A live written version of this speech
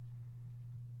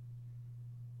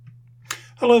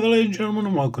Hello there, ladies and gentlemen,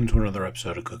 and welcome to another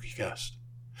episode of CookieCast.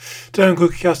 Today on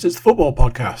CookieCast, it's the football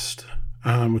podcast,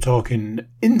 and we're talking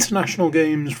international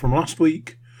games from last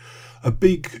week, a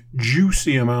big,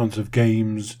 juicy amount of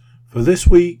games for this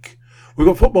week. We've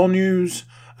got football news,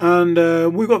 and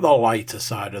we've got the lighter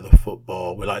side of the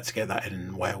football. We like to get that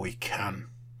in where we can.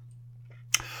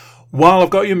 While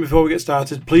I've got you, and before we get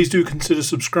started, please do consider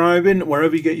subscribing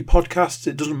wherever you get your podcasts.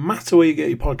 It doesn't matter where you get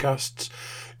your podcasts.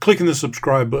 Clicking the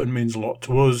subscribe button means a lot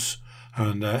to us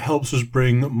and helps us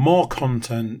bring more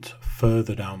content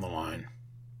further down the line.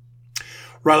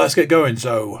 Right, let's get going.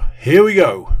 So, here we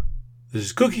go. This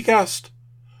is CookieCast,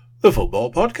 the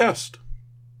football podcast.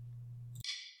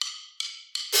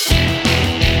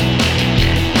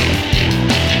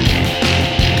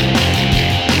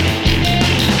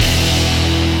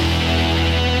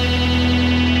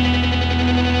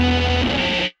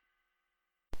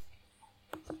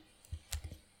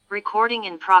 Recording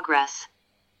in progress.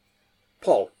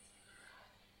 Paul.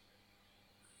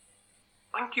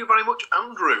 Thank you very much,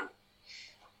 Andrew.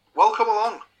 Welcome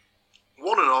along,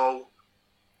 one and all.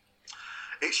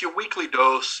 It's your weekly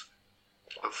dose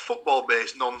of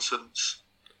football-based nonsense.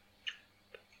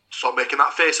 Stop making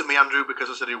that face at me, Andrew, because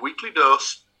I said a weekly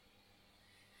dose.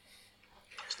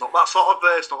 It's not that sort of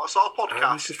it's not that sort of podcast.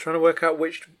 I was just trying to work out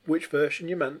which version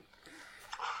you meant.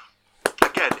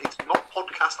 Again, it's not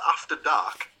podcast after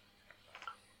dark.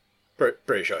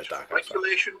 Pretty sure it's dark.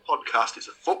 Regulation podcast. It's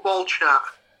a football chat.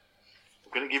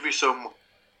 I'm going to give you some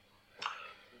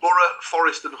Borough,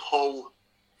 Forest and Hull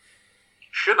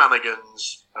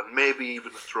shenanigans and maybe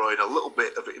even throw in a little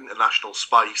bit of international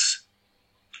spice.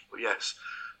 But yes,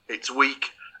 it's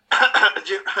week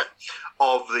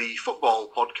of the football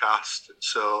podcast.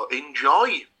 So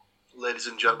enjoy, ladies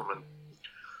and gentlemen.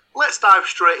 Let's dive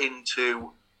straight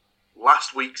into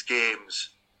last week's games,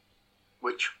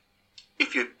 which,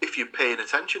 if you're paying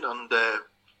attention and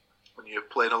when you're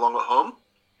playing along at home,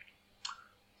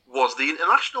 was the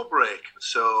international break.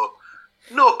 So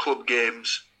no club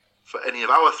games for any of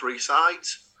our three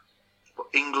sides, but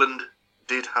England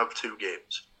did have two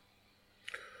games.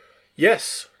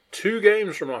 Yes, 2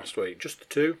 games from last week, just the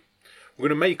 2. We're going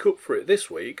to make up for it this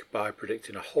week by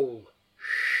predicting a whole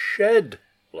shed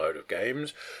load of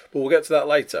games, but we'll get to that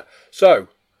later. So,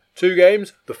 2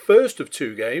 games. The first of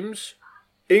 2 games,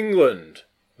 England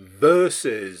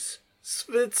versus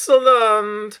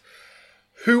Switzerland.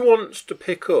 Who wants to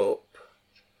pick up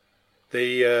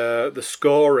the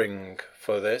scoring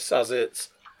for this, as it's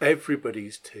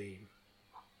everybody's team?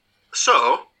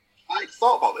 So, I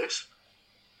thought about this.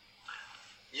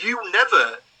 You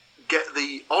never get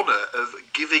the honour of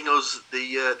giving us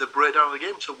the breakdown of the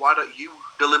game, so why don't you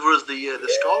deliver us the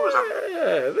scorers?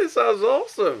 Yeah, this sounds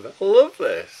awesome. I love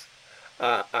this.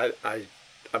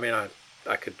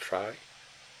 I could try.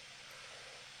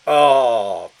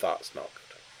 Oh, that's not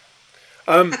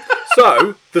good.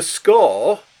 So, the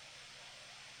score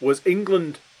was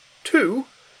England 2,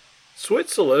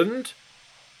 Switzerland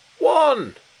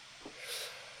 1.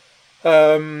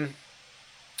 The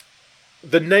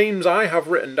names I have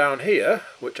written down here,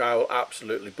 which I will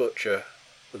absolutely butcher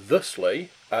thusly,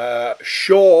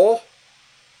 Shaw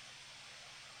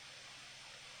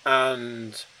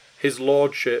and His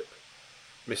Lordship,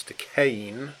 Mr.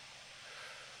 Kane.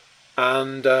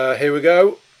 And here we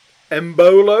go,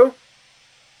 Embolo.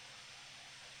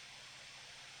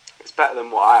 It's better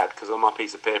than what I had, because on my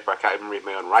piece of paper I can't even read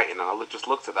my own writing, and I just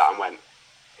looked at that and went,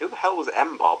 who the hell was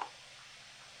M-Bob?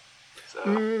 So...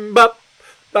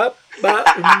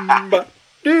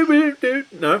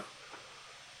 No.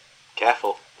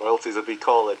 Careful, royalties will be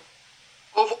calling.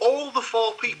 Of all the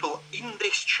 4 people in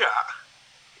this chat,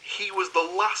 he was the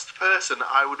last person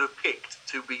I would have picked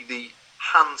to be the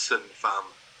Hansen fan.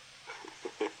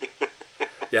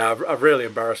 Yeah, I've really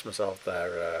embarrassed myself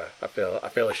there. I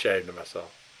feel ashamed of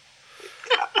myself.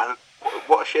 And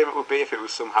what a shame it would be if it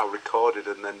was somehow recorded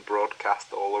and then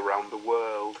broadcast all around the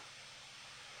world.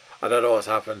 I don't know what's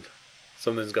happened.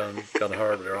 Something's gone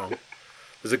horribly wrong.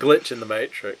 There's a glitch in the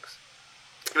Matrix.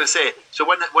 I was going to say, so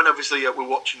when obviously we're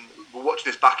watching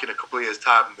this back in a couple of years'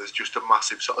 time, and there's just a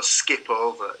massive sort of skip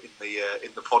over in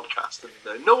the podcast,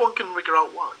 and no one can figure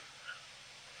out why.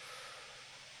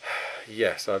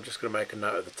 Yes, I'm just going to make a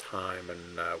note of the time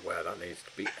and where that needs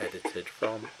to be edited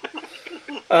from.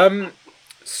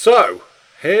 So,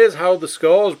 here's how the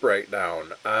scores break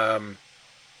down.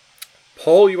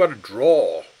 Paul, you had a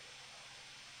draw.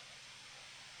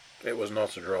 It was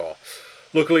not a draw.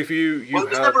 Luckily for you, well, it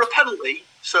was never a penalty,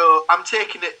 so I'm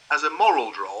taking it as a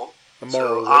moral draw. A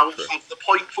moral so I'll victory. have the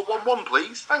point for 1-1,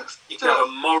 please. Thanks. You can have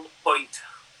a moral point.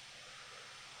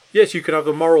 Yes, you can have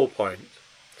the moral point.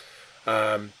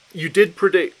 You did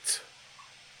predict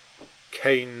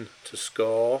Kane to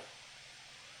score,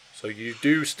 so you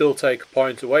do still take a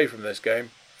point away from this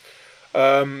game.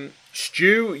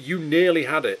 Stu, you nearly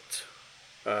had it.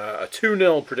 A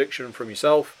 2-0 prediction from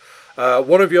yourself.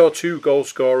 One of your 2 goal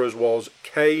scorers was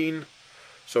Kane,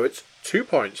 so it's 2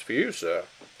 points for you, sir.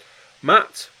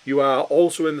 Matt, you are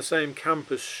also in the same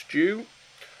camp as Stu.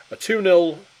 A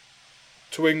 2-0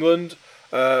 to England.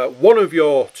 One of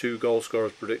your 2 goal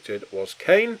scorers predicted was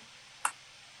Kane.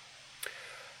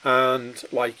 And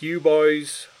like you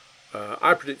boys,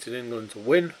 I predicted England to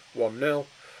win 1-0.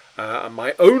 And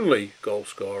my only goal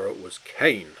scorer was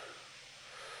Kane.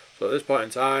 So at this point in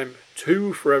time,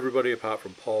 2 for everybody apart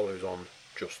from Paul, who's on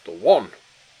just the 1.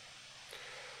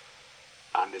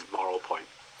 And his moral point.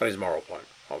 And his moral point,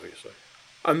 obviously.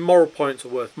 And moral points are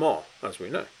worth more, as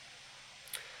we know.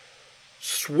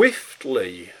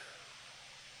 Swiftly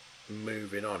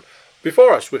moving on.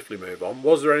 Before I swiftly move on,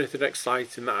 was there anything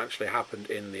exciting that actually happened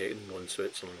in the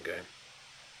England-Switzerland game?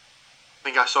 I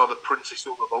think I saw that Princey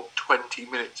saw about 20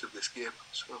 minutes of this game.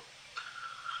 So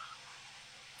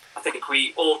I think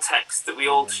we all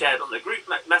shared on the group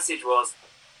message was,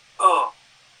 oh,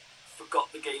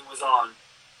 forgot the game was on,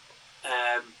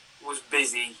 was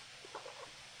busy,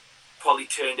 probably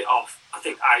turned it off. I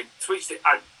think I switched it.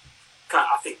 I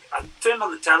turned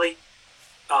on the telly.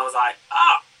 I was like,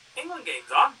 England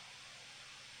game's on.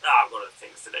 I've got other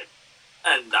things to do,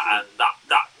 and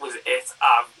that was it.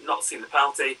 I've not seen the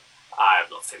penalty. I have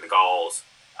not seen the goals,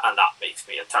 and that makes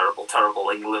me a terrible, terrible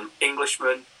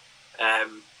Englishman,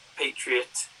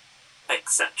 patriot,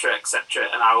 etc., etc.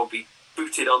 And I will be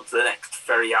booted onto the next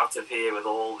ferry out of here with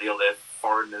all the other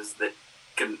foreigners that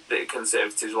the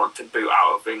Conservatives want to boot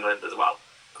out of England as well.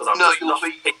 Because I'm just not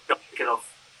patriotic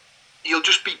enough. You'll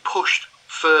just be pushed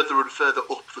further and further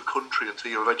up the country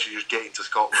until you eventually just get into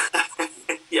Scotland.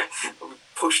 Yeah, I'll be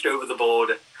pushed over the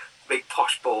border, big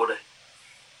posh border.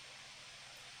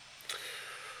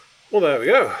 Well, there we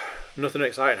go. Nothing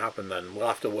exciting happened then. We'll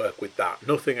have to work with that.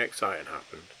 Nothing exciting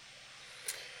happened.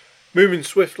 Moving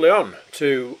swiftly on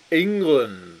to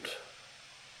England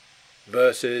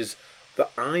versus the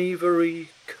Ivory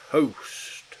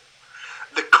Coast.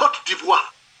 The Côte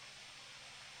d'Ivoire.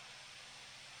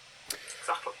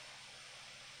 Exactly.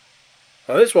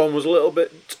 Now, this one was a little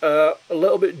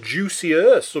bit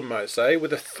juicier, some might say,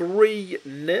 with a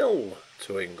 3-0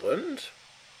 to England.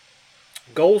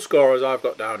 Goal scorers I've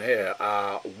got down here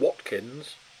are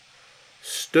Watkins,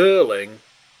 Sterling,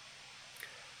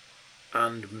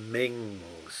 and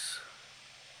Mings.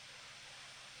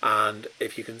 And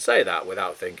if you can say that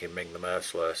without thinking Ming the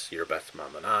Merciless, you're a better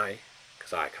man than I,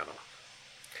 because I cannot.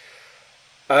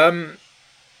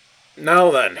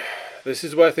 Now then, this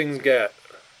is where things get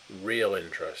real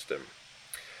interesting.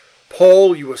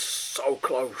 Paul, you were so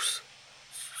close.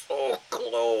 So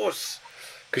close.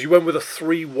 Because you went with a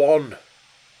 3-1.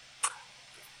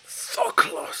 So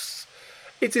close.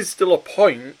 It is still a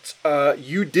point.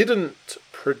 You didn't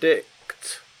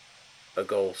predict a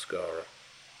goal scorer.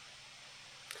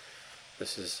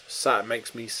 This is sad. It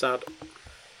makes me sad.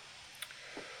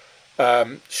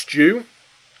 Stu,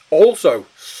 also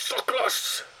so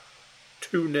close.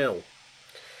 2-0.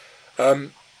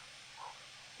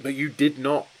 But you did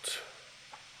not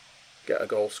get a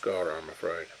goal scorer, I'm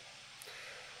afraid.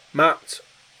 Matt,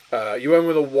 you went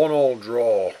with a 1-1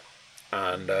 draw,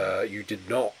 and you did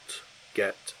not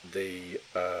get the...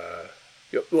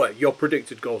 your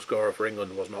predicted goal scorer for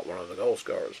England was not one of the goal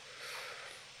scorers.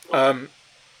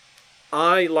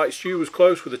 I, like Stu, was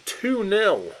close with a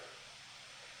 2-0.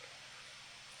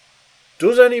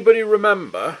 Does anybody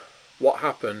remember what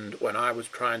happened when I was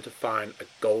trying to find a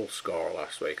goal scorer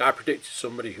last week? I predicted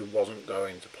somebody who wasn't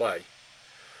going to play.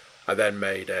 I then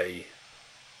made a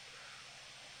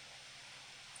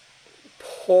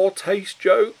poor taste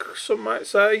joke, some might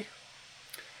say,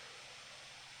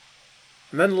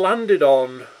 and then landed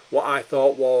on what I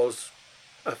thought was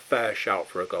a fair shout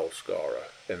for a goal scorer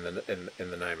in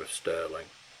the name of Sterling,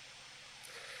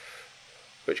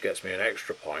 which gets me an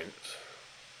extra point.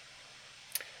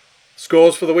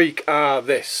 Scores for the week are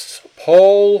this: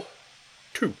 Paul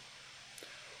 2,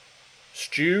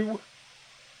 Stu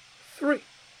 3,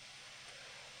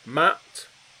 Matt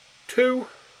 2.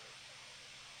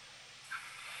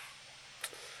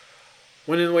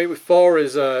 Winning the week with 4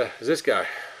 is this guy.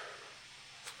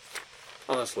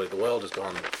 Honestly, the world has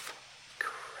gone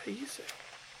crazy.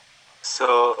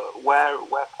 So where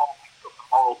Paul picked up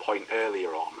the moral point earlier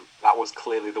on, that was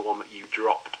clearly the one that you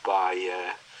dropped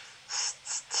by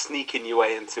sneaking your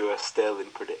way into a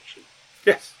Sterling prediction.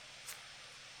 Yes,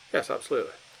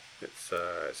 absolutely. It's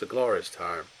a glorious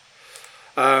time.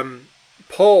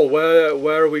 Paul,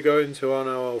 where are we going to on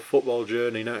our football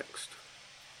journey next?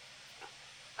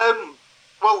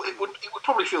 Well, it would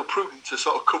probably feel prudent to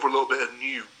sort of cover a little bit of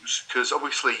news, because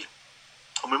obviously,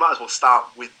 and we might as well start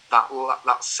with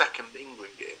that second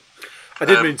England game. I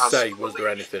did mean to say, was there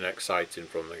anything exciting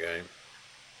from the game?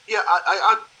 Yeah,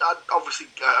 I obviously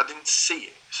I didn't see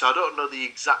it, so I don't know the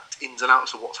exact ins and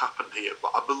outs of what's happened here.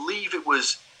 But I believe it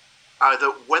was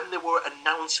either when they were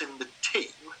announcing the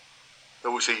team,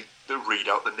 obviously they read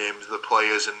out the names of the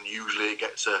players, and usually it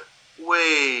gets a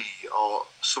way or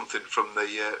something from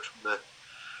the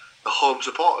home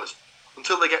supporters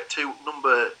until they get to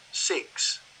number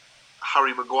 6,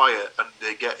 Harry Maguire, and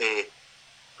they get a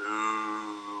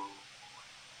boo,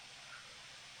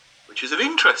 which is an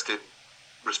interesting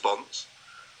response.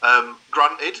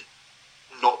 Granted,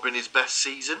 not been his best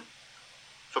season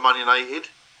for Man United,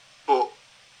 but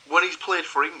when he's played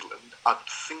for England, I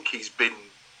think he's been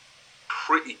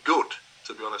pretty good,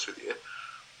 to be honest with you.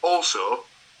 Also,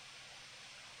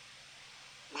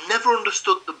 never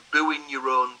understood the booing your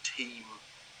own team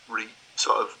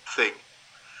sort of thing.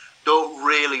 Don't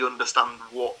really understand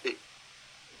what it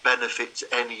benefits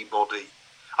anybody.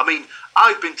 I mean,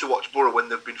 I've been to watch Borough when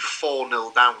they've been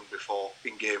 4-0 down before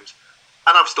in games,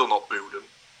 and I've still not booed them.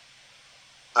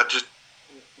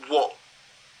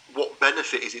 What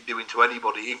benefit is it doing to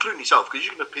anybody, including yourself? Because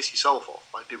you're going to piss yourself off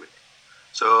by doing it.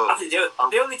 So I think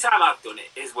the only time I've done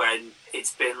it is when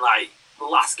it's been like the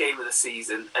last game of the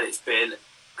season, and it's been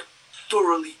a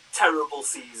thoroughly terrible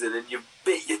season, and you've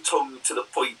bit your tongue to the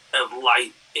point of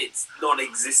like it's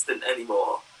non-existent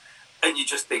anymore, and you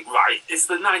just think, right, it's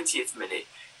the 90th minute.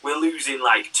 We're losing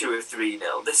like 2 or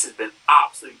 3-0. This has been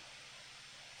absolute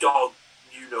dog,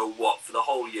 you know what, for the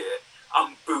whole year.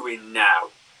 I'm booing now.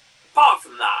 Apart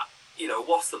from that, you know,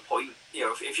 what's the point? You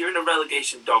know, if you're in a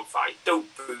relegation dogfight,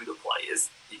 don't boo the players.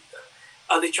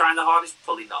 Are they trying the hardest?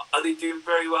 Probably not. Are they doing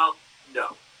very well?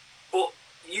 No. But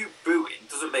you booing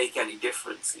doesn't make any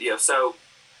difference. You know, so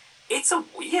it's a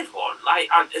weird one. Like,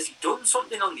 has he done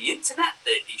something on the internet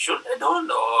that he shouldn't have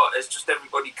done, or has just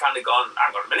everybody kind of gone,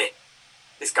 hang on a minute,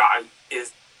 this guy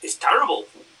is terrible.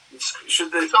 There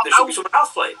should be someone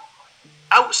else playing?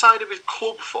 Outside of his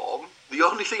club form, the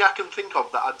only thing I can think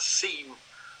of that I'd seen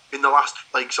in the last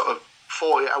like sort of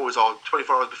 40 hours or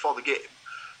 24 hours before the game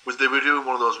was they were doing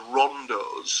one of those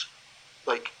rondos,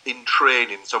 like in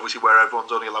training, so obviously where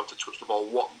everyone's only allowed to touch the ball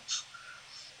once.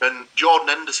 And Jordan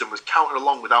Henderson was counting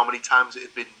along with how many times it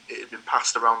had been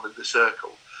passed around the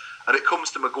circle. And it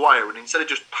comes to Maguire, and instead of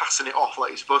just passing it off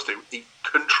like he's supposed to, he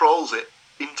controls it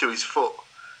into his foot.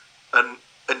 And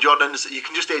Jordan Henderson, you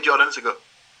can just hear Jordan Henderson go,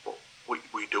 what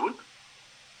are you doing?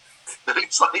 And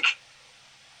it's like,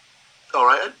 all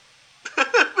right,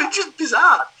 it's just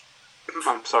bizarre.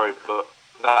 I'm sorry, but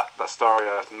that story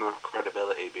has no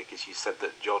credibility because you said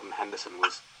that Jordan Henderson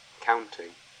was counting.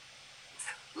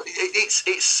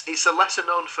 It's a lesser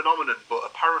known phenomenon, but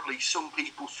apparently some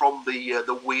people from the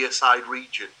Wearside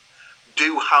region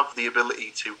do have the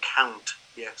ability to count.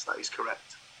 Yes, that is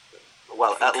correct.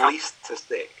 Well, at least to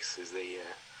 6 is the.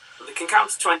 They can count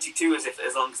to 22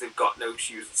 as long as they've got no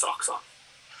shoes and socks on.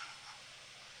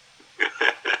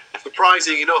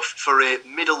 Surprising enough for a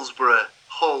Middlesbrough,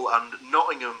 Hull and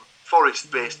Nottingham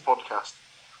Forest-based podcast,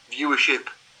 viewership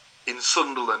in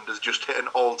Sunderland has just hit an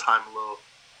all-time low.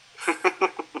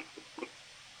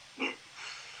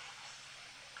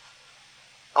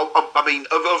 I mean,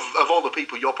 of all the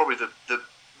people, you're probably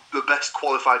the best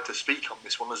qualified to speak on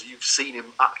this one, as you've seen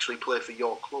him actually play for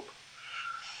your club.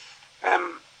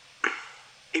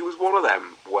 It was one of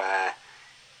them where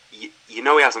you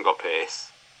know he hasn't got pace.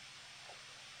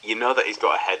 You know that he's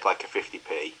got a head like a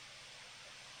 50p.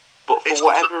 But for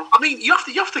whatever... I mean, you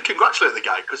have to congratulate the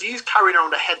guy, because he's carrying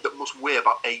around a head that must weigh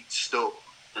about 8 stone.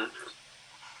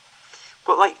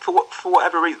 But like for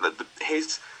whatever reason,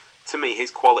 to me,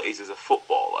 his qualities as a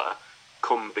footballer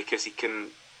come because he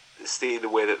can see the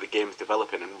way that the game's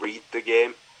developing and read the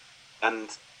game.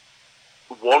 And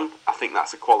one, I think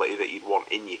that's a quality that you'd want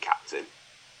in your captain.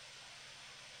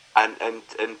 And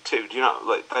two, do you know,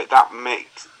 like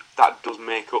that does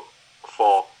make up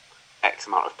for X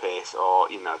amount of pace, or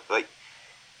you know, like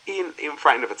in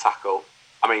frightened of a tackle.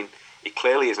 I mean, he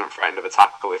clearly isn't frightened of a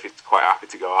tackle if he's quite happy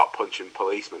to go out punching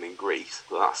policemen in Greece.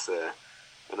 But that's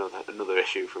another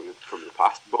issue from the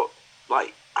past. But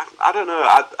like, I don't know.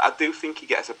 I do think he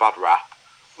gets a bad rap.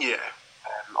 Yeah.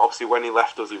 Obviously, when he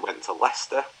left us, he went to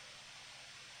Leicester.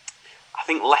 I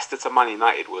think Leicester to Man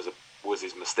United was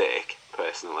his mistake,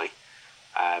 personally,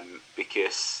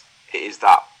 because it is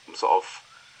that sort of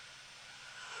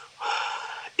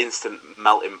instant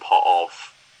melting pot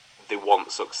of they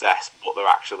want success, but they're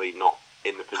actually not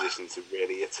in the position to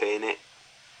really attain it.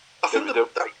 I think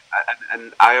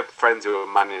and I have friends who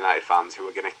are Man United fans who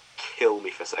are going to kill me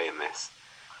for saying this,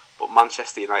 but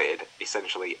Manchester United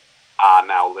essentially are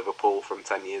now Liverpool from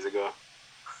 10 years ago.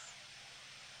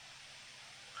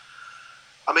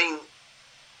 I mean,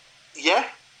 yeah,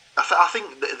 I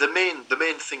think the main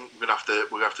thing we're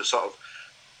gonna have to sort of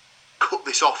cut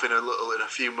this off in a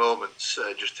few moments.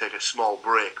 Just take a small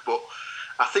break, but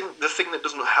I think the thing that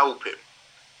doesn't help him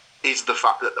is the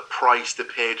fact that the price they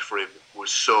paid for him was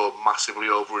so massively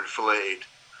overinflated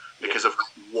because of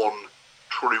one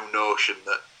true notion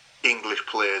that English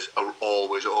players are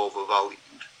always overvalued.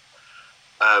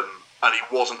 And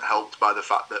he wasn't helped by the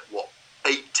fact that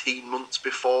 18 months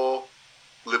before,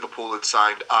 Liverpool had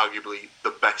signed arguably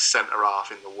the best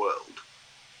centre-half in the world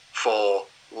for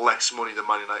less money than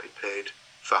Man United paid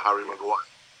for Harry Maguire.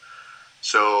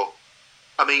 So,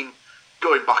 I mean,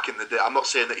 going back in the day, I'm not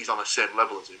saying that he's on the same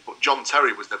level as him, but John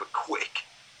Terry was never quick.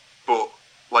 But,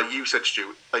 like you said,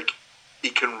 Stu, like,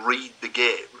 he can read the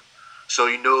game, so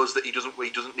he knows that he doesn't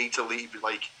need to leave,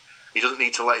 like, he doesn't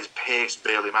need to let his pace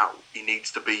bail him out. He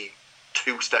needs to be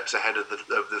 2 steps ahead of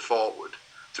the forward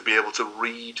to be able to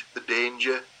read the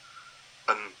danger.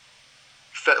 And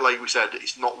like we said,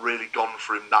 it's not really gone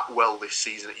for him that well this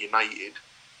season at United,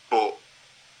 but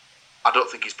I don't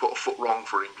think he's put a foot wrong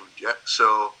for England yet.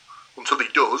 So until he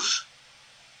does,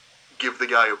 give the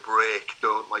guy a break.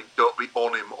 Don't be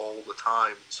on him all the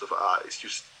time and stuff like that. It's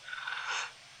just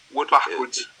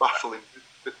backwards, baffling.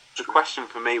 The question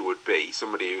for me would be,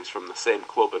 somebody who's from the same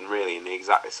club and really in the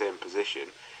exactly same position,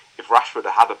 if Rashford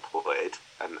had played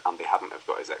and Andy hadn't have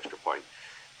got his extra point,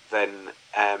 then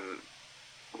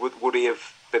would he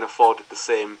have been afforded the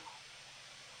same,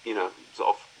 sort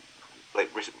of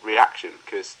like reaction?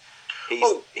 Because he's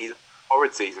a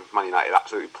horrid season for Man United,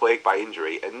 absolutely plagued by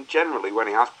injury, and generally when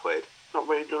he has played, not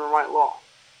really done a right lot.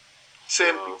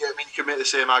 Same. So, I mean, you can make the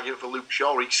same argument for Luke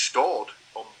Shaw. He scored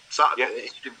on Saturday. Yeah.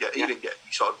 He didn't get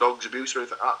any sort of dog's abuse or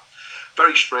anything like that.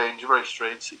 Very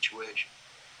strange situation.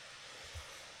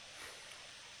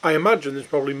 I imagine there's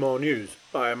probably more news,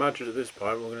 but I imagine at this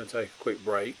point we're going to take a quick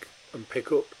break and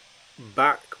pick up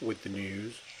back with the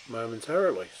news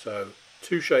momentarily. So,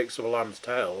 2 shakes of a lamb's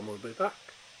tail and we'll be back.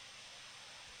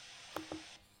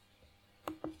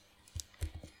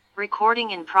 Recording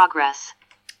in progress.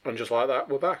 And just like that,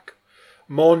 we're back.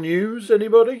 More news,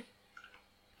 anybody?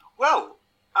 Well,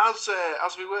 as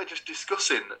we were just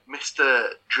discussing Mr.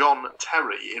 John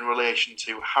Terry in relation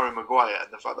to Harry Maguire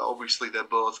and the fact that obviously they're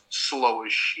both slow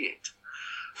as shit,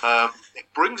 it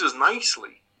brings us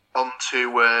nicely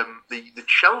onto the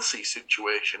Chelsea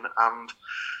situation. And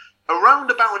around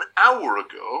about an hour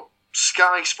ago,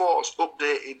 Sky Sports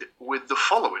updated with the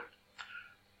following: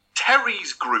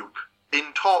 Terry's group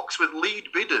in talks with lead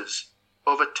bidders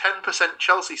over 10%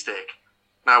 Chelsea stake.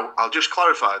 Now, I'll just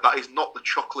clarify, that is not the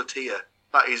chocolatier.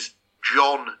 That is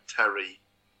John Terry,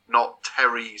 not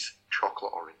Terry's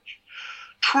chocolate orange.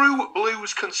 True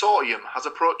Blues Consortium has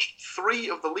approached 3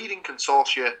 of the leading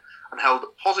consortia and held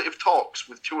positive talks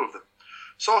with 2 of them.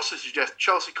 Sources suggest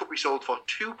Chelsea could be sold for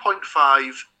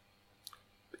 £2.5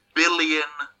 billion.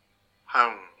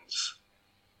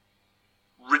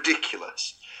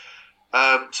 Ridiculous.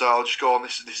 So I'll just go on.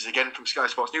 This is again from Sky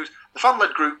Sports News. The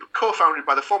fan-led group, co-founded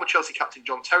by the former Chelsea captain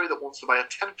John Terry, that wants to buy a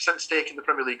 10% stake in the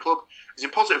Premier League club, is in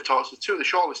positive talks with 2 of the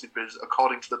shortlisted bidders,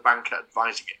 according to the banker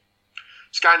advising it.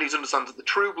 Sky News understands that the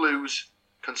True Blues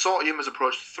Consortium has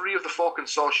approached 3 of the 4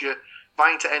 consortia,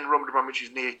 vying to end Roman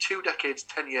Abramovich's nearly 2 decades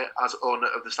tenure as owner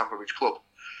of the Stamford Bridge club.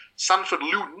 Sanford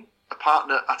Luton, a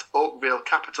partner at Oakvale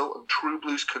Capital and True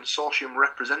Blues Consortium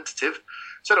representative,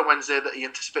 said on Wednesday that he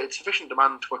anticipated sufficient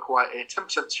demand to acquire a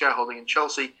 10% shareholding in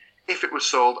Chelsea if it was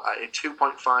sold at a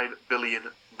 £2.5 billion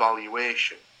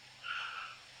valuation.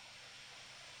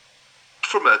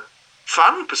 From a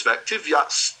fan perspective,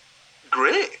 that's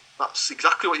great. That's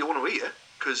exactly what you want to hear,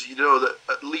 because you know that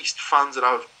at least fans that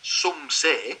have some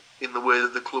say in the way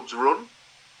that the club's run.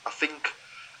 I think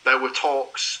there were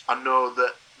talks, I know,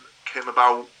 that came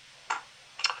about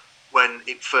when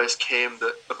it first came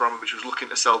that Abramovich was looking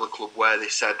to sell the club, where they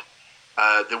said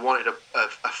they wanted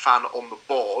a fan on the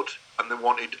board and they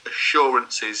wanted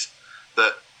assurances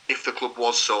that if the club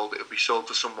was sold, it would be sold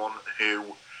to someone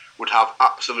who would have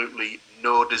absolutely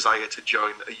no desire to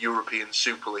join a European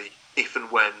Super League if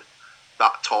and when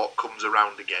that talk comes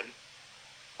around again.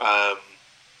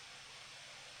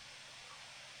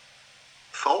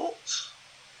 Thoughts?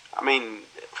 I mean,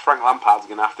 Frank Lampard's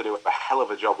going to have to do a hell of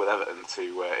a job with Everton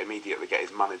to immediately get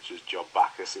his manager's job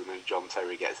back as soon as John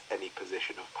Terry gets any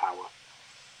position of power.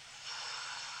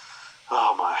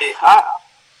 Oh my!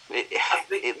 Like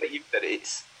you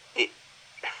said,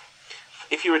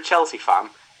 if you're a Chelsea fan,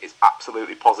 it's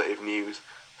absolutely positive news.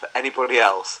 For anybody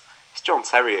else, it's John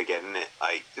Terry again, isn't it?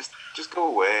 Like, just go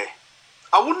away.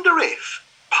 I wonder if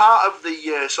part of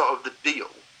the sort of the deal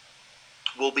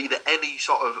will be that any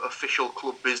sort of official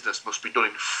club business must be done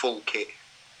in full kit.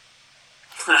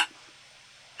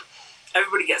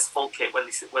 Everybody gets full kit when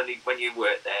you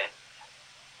work there.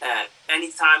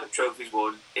 Any time a trophy's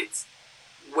won, it's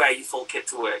wear your full kit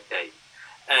to work day.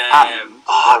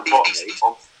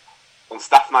 On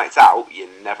staff nights out, you're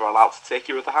never allowed to take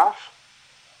your other half.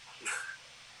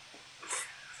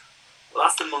 Well,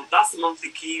 that's the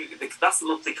monthly key. That's the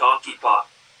monthly car key part.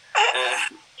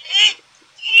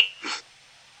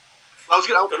 My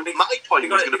point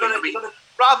was going to be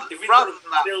rather than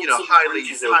that, highly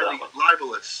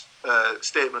libelous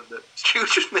statement that Stu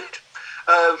just made.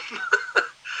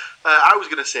 I was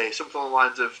going to say something along the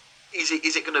lines of: Is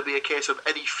it going to be a case of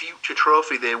any future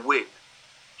trophy they win,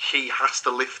 he has to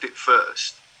lift it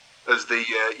first as the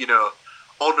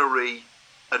honorary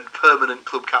and permanent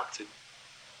club captain?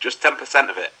 Just 10%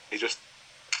 of it. He just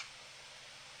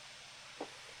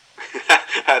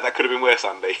that could have been worse,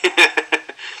 Andy.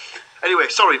 Anyway,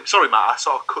 sorry, Matt. I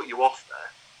sort of cut you off there.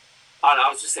 I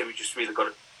was just saying we just really got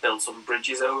to build some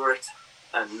bridges over it,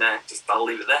 and I'll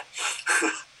leave it there.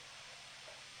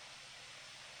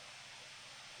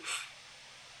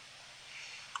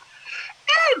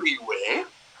 Anyway,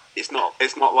 It's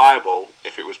not liable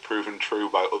if it was proven true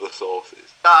by other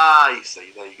sources. I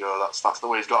see. There you go. That's the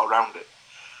way he's got around it.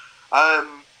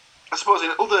 I suppose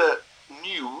in other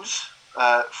news,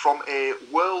 from a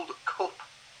World Cup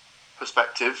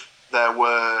perspective, there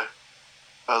were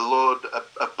a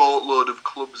boatload of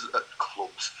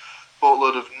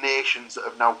boatload of nations that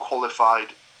have now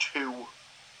qualified to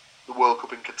the World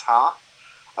Cup in Qatar.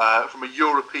 From a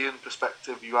European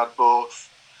perspective, you had both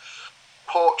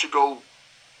Portugal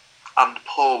and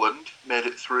Poland made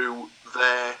it through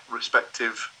their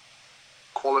respective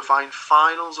qualifying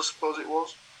finals, I suppose it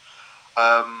was.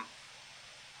 I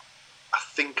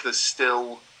think there's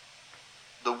still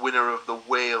the winner of the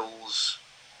Wales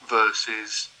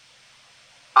versus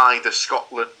either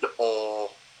Scotland or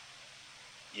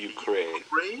Ukraine.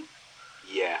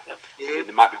 Yeah. Yeah. I mean,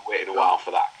 they might be waiting a while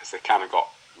for that because they kind of got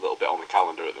a little bit on the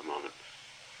calendar at the moment.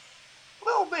 A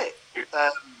little bit.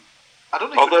 I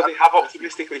don't know. Although they have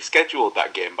optimistically scheduled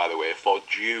that game, by the way, for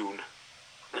June.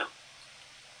 Yeah.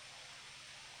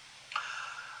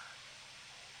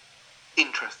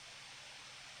 Interesting.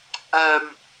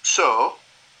 So,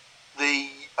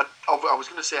 I was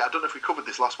going to say, I don't know if we covered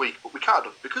this last week, but we can't have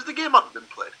done because the game hadn't been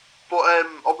played. But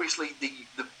obviously,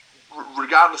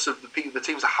 regardless of the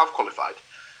teams that have qualified,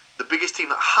 the biggest team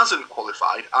that hasn't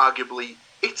qualified, arguably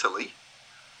Italy,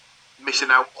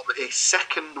 missing out on a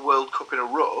second World Cup in a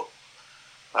row.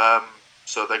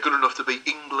 So they're good enough to beat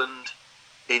England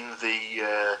in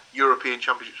the European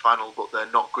Championship final, but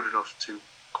they're not good enough to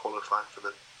qualify for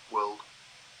the World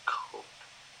Cup.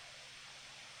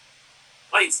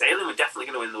 Like you say, we're definitely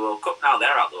going to win the World Cup now.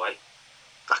 They're out of the way.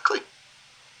 Exactly.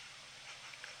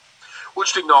 We'll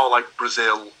just ignore like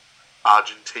Brazil,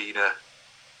 Argentina,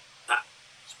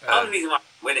 The only reason why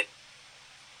we win it,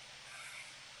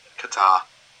 Qatar.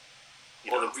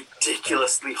 or the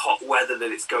ridiculously hot weather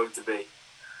that it's going to be.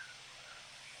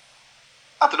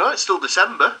 I don't know. It's still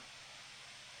December.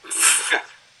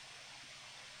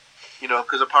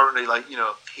 Because apparently,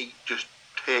 heat just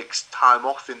takes time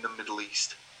off in the Middle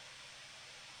East.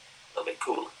 A little bit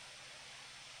cooler.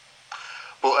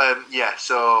 But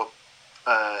so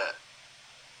I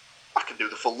can do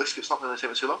the full list. It's not going to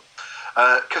take me too long.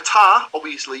 Qatar,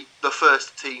 obviously, the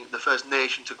first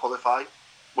nation to qualify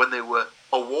when they were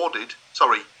awarded.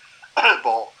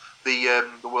 Bought the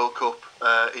World Cup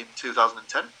in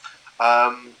 2010.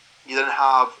 You then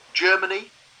have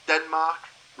Germany, Denmark,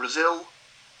 Brazil,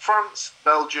 France,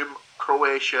 Belgium,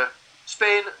 Croatia,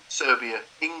 Spain, Serbia,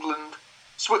 England,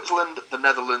 Switzerland, the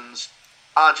Netherlands,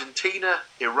 Argentina,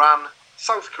 Iran,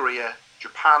 South Korea,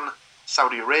 Japan,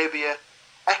 Saudi Arabia,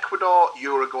 Ecuador,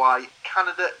 Uruguay,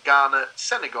 Canada, Ghana,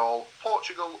 Senegal,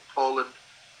 Portugal, Poland,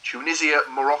 Tunisia,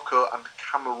 Morocco, and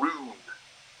Cameroon.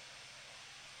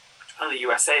 And the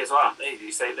USA as well, aren't they? Did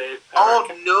you say they? Oh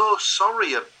no,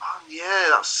 sorry. Yeah,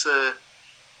 that's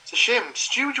it's a shame.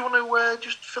 Stu, do you want to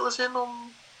just fill us in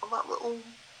on that little?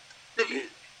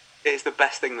 It's the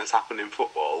best thing that's happened in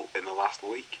football in the last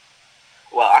week.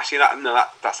 Well, actually,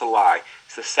 that's a lie.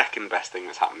 It's the second best thing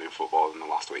that's happened in football in the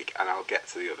last week, and I'll get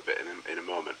to the other bit in a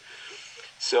moment.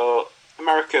 So,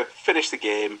 America finished the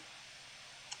game,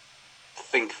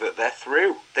 think that they're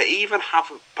through. They even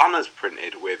have banners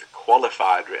printed with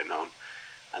qualified written on,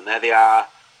 and there they are,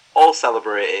 all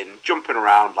celebrating, jumping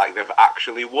around like they've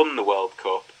actually won the World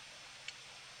Cup,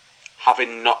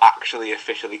 having not actually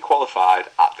officially qualified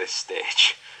at this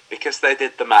stage because they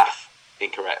did the math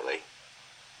incorrectly.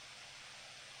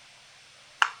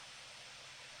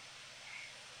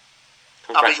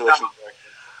 Congratulations. I mean,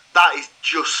 that is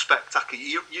just spectacular.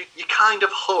 You kind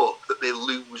of hope that they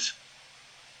lose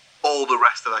all the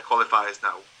rest of their qualifiers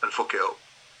now and fuck it up.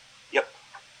 Yep.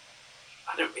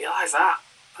 I didn't realise that.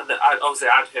 And obviously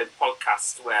I'd heard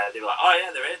podcasts where they were like, oh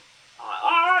yeah, they're in. I'm like,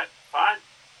 alright, fine.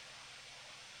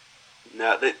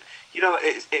 No,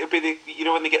 it'll be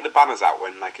when they get the banners out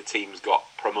when like a team's got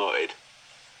promoted,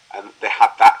 and they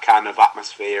had that kind of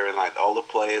atmosphere, and like all the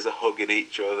players are hugging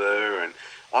each other, and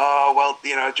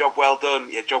job well done.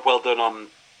 Yeah, job well done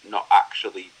on not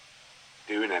actually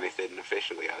doing anything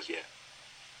officially as yet.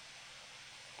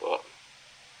 But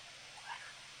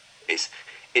it's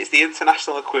the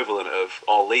international equivalent of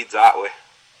all Leeds, aren't we?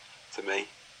 To me,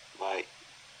 like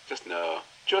just no.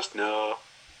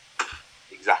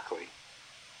 Exactly.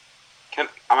 Am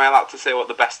I allowed to say what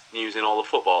the best news in all of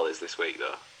football is this week,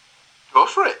 though? Go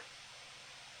for it.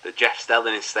 That Jeff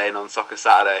Stelling is staying on Soccer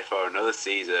Saturday for another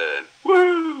season.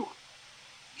 Woo!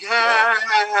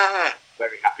 Yeah!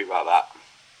 Very happy about that.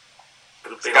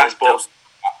 Sky Sports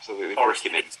absolutely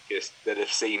bricking it because they'd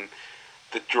have seen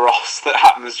the dross that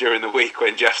happens during the week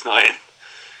when Jeff's not in,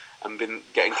 and been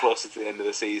getting closer to the end of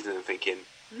the season and thinking,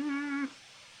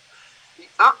 The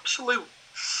absolute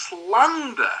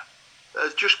slander that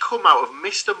has just come out of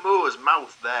Mr. Moore's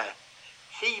mouth there.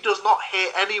 He does not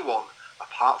hate anyone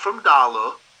apart from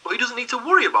Darlow, but he doesn't need to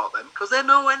worry about them because they're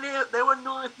nowhere near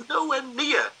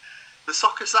the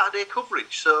Soccer Saturday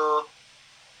coverage. So,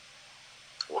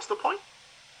 what's the point?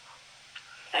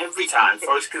 Every time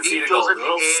Forest can see He the goal, doesn't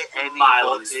they'll hate smile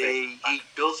on his anybody. face. He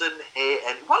doesn't hate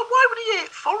anyone. Why would he hate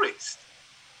Forest?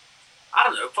 I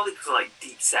don't know, probably because of like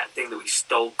deep set thing that we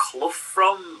stole Clough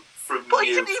from But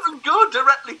he you. didn't even go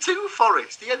directly to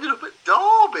Forest. He ended up at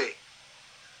Derby.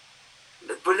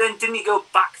 But then didn't he go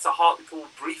back to Hartlepool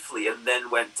briefly and then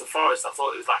went to Forest? I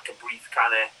thought it was like a brief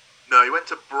kind of... No, he went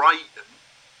to Brighton.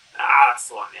 That's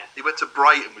the one, yeah. He went to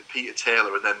Brighton with Peter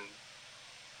Taylor, and then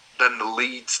the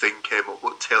Leeds thing came up,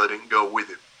 but Taylor didn't go with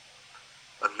him.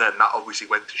 And then that obviously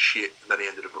went to shit, and then he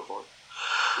ended up at Forest.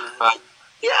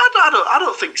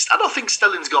 I don't think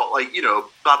Stelling's got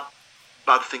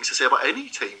bad things to say about any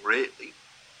team, really.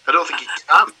 I don't think he can.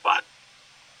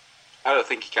 I don't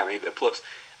think he can either. Plus,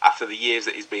 after the years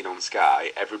that he's been on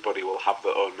Sky, everybody will have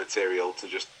their own material to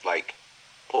just like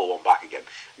pull one back again.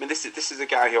 I mean, this is a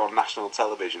guy who on national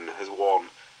television has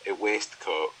worn a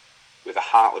waistcoat with a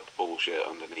Hartlepool shirt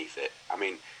underneath it. I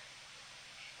mean,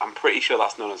 I'm pretty sure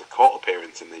that's known as a court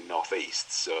appearance in the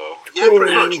Northeast. So yeah,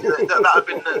 pretty much. That'd have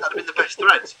been the best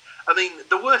threads. I mean,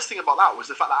 the worst thing about that was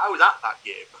the fact that I was at that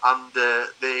game and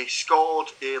they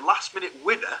scored a last-minute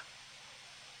winner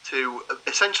to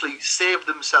essentially save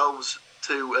themselves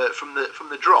from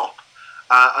the drop,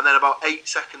 and then about 8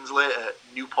 seconds later,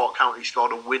 Newport County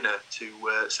scored a winner to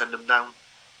send them down.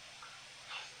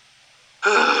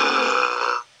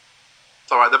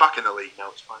 It's all right. They're back in the league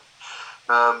now. It's fine.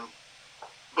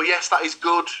 But yes, that is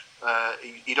good.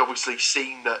 He'd obviously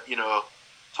seen that,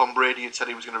 Tom Brady had said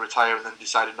he was going to retire and then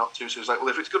decided not to. So he was like, well,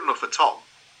 if it's good enough for Tom,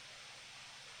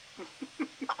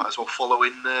 I might as well follow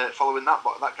in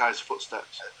that guy's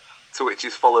footsteps. To which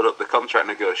he's followed up the contract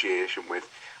negotiation with.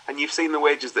 And you've seen the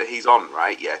wages that he's on,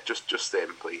 right? Yeah, just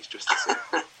him, please. Just the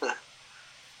same.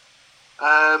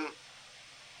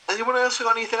 Anyone else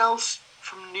got anything else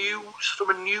from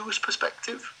a news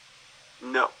perspective?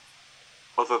 No.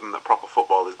 Other than that proper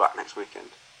football is back next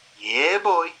weekend. Yeah,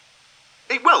 boy.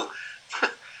 Hey, well,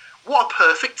 what a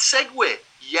perfect segue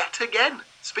yet again.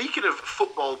 Speaking of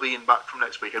football being back from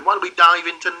next weekend, why don't we dive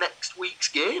into next week's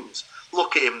games?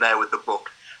 Look at him there with the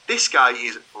book. This guy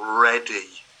is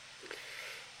ready.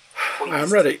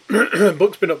 I'm ready.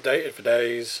 Book's been updated for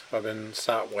days. I've been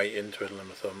sat waiting, twiddling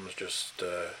my thumbs, just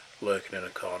lurking in a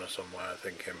corner somewhere,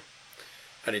 thinking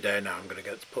any day now I'm going to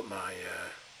get to put my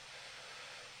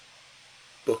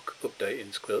book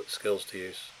updating skills to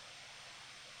use.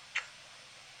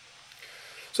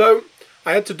 So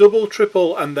I had to double,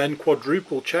 triple and then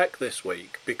quadruple check this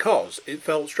week because it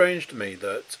felt strange to me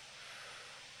that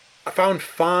I found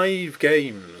 5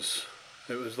 games.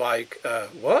 It was like,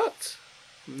 what?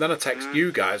 And then I texted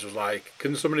you guys, was like,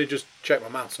 can somebody just check my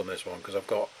maths on this one? Because I've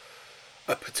got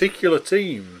a particular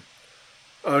team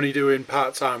only doing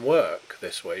part-time work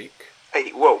this week. Hey,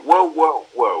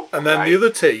 whoa. And then the other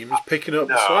team's picking up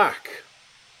the slack.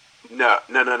 No.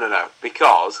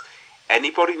 Because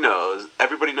everybody knows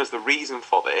the reason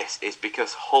for this is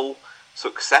because Hull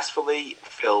successfully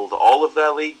filled all of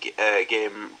their league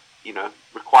game,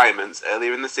 requirements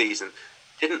earlier in the season.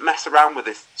 Didn't mess around with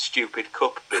this stupid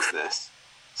cup business.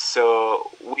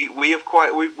 So we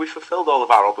fulfilled all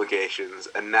of our obligations,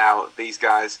 and now these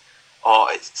guys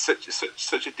it's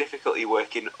such a difficulty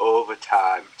working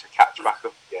overtime to catch back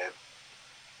up again.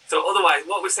 So otherwise,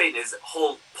 what we're saying is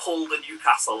Hull pulled a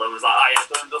Newcastle and was like,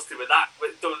 done and dusted with that.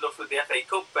 We're done enough with the FA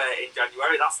Cup in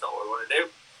January. That's not what we want to do.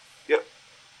 Yep.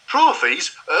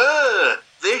 Trophies?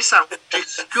 They sound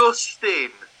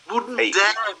disgusting. Wouldn't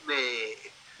dare,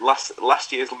 mate.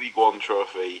 Last year's League One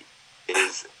trophy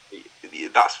is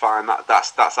that's fine.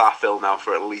 That's our fill now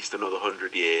for at least another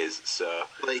 100 years. So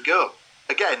there you go.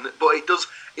 Again, but it does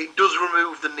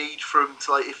remove the need for them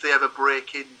to, like, if they ever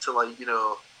break into, like,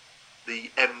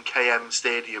 the MKM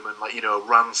stadium and,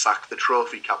 ransack the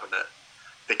trophy cabinet,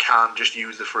 they can't just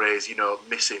use the phrase,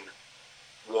 missing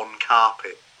one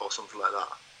carpet or something like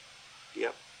that.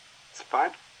 Yep, it's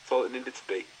fine. That's all it needed to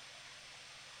be.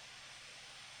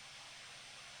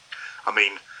 I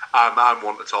mean, I'm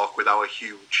one to talk with our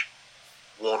huge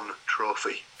one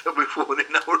trophy that we've won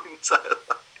in our entire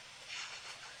life.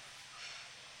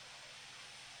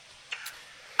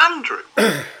 Andrew.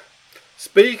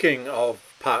 Speaking of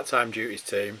part-time duties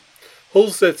team, Hull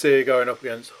City going up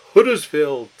against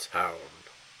Huddersfield Town.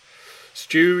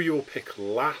 Stu, you will pick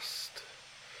last.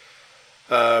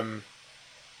 I'm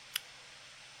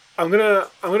gonna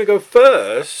go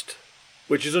first,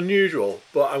 which is unusual,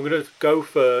 but I'm gonna go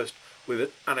first with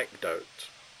an anecdote.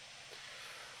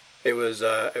 It was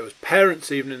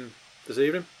parents' evening this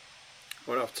evening. I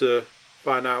went off to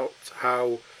find out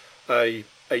how a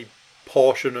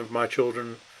portion of my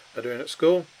children are doing at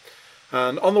school,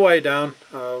 and on the way down,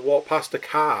 I walked past a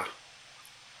car,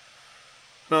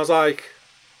 and I was like,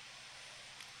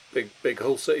 big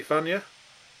Hull City fan, yeah,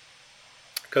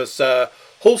 because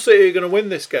Hull City are going to win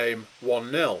this game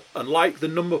 1-0, and like the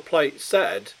number plate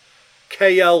said,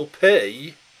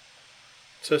 KLP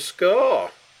to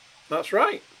score. That's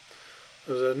right.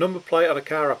 There was a number plate on a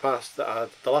car I passed that had,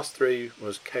 the last three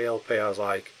was KLP. I was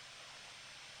like,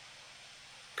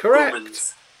 correct.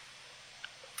 Romans.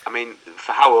 I mean,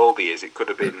 for how old he is, it could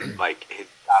have been like his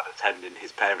dad attending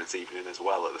his parents' evening as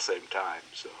well at the same time.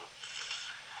 So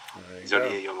he's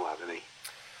only a young lad, isn't he?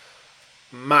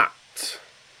 Matt.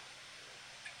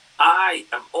 I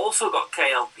have also got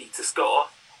KLP to score,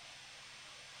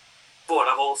 but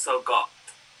I've also got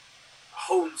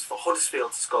Holmes for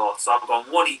Huddersfield to score. So I've gone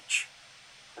one each,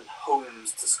 and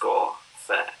Holmes to score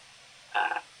for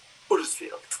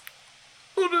Huddersfield.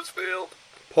 Huddersfield.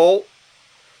 Paul.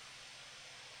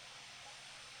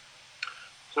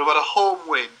 So we've had a home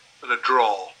win and a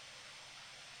draw.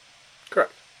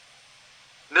 Correct.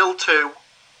 0-2.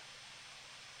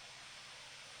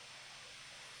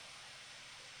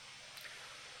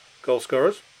 Goal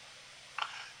scorers.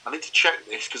 I need to check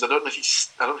this because I don't know if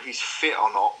he's fit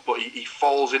or not, but he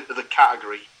falls into the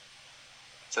category.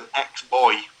 It's an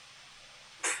ex-boy.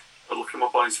 I'll look him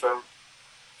up on his phone.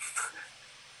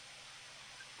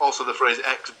 Also, the phrase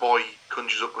ex-boy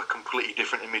conjures up a completely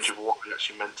different image of what we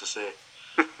actually meant to say.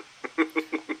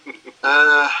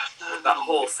 That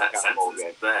whole sentence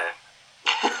is there.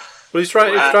 Well, he's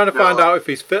trying to find out if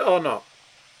he's fit or not.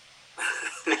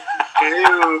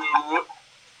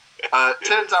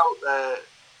 Turns out,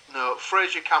 no,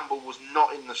 Fraser Campbell was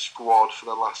not in the squad for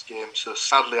the last game, so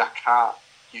sadly I can't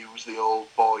use the old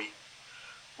boy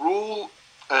rule.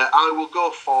 I will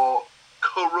go for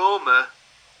Koroma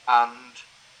and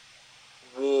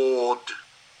Ward.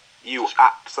 You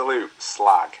absolute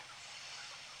slag.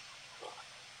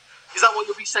 Is that what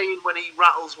you'll be saying when he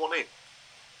rattles one in?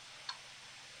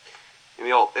 In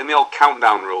the old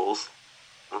countdown rules,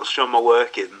 I'll show my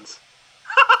workings.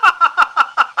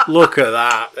 Look at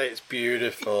that. It's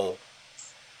beautiful.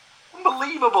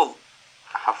 Unbelievable.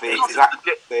 I have the exact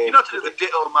same. You know to do the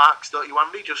ditto marks, don't you,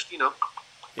 Andy? Just,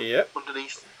 Yep.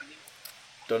 underneath.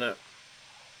 Done it.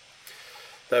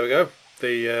 There we go.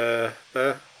 The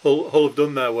Hull have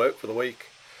done their work for the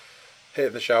week.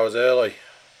 Hitting the showers early.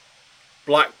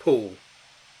 Blackpool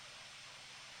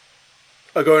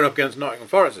are going up against Nottingham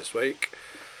Forest this week.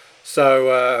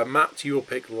 So, Matt, you will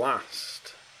pick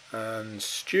last. And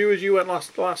Stu, as you went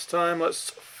last time,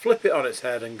 let's flip it on its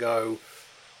head and go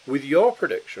with your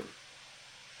prediction.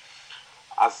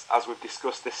 As we've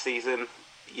discussed this season,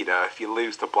 if you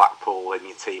lose to Blackpool, then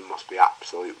your team must be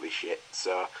absolutely shit.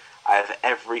 So I have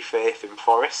every faith in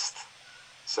Forest.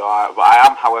 But I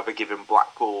am, however, giving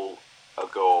Blackpool a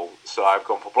goal. So I've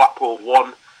gone for Blackpool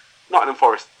 1, Nottingham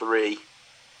Forest 3.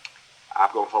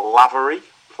 I've gone for Lavery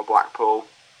for Blackpool.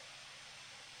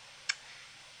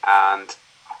 And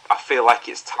I feel like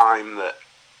it's time that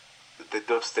they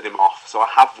dusted him off. So I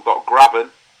have got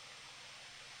Graben.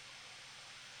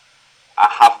 I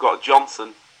have got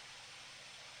Johnson.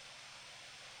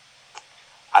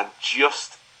 And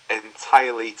just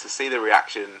entirely to see the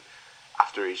reaction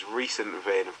after his recent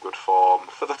vein of good form,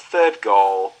 for the third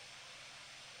goal,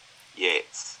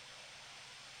 Yates.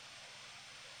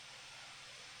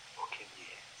 Fucking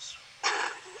Yates.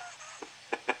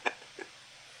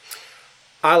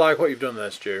 I like what you've done there,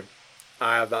 Stu.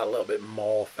 I have that little bit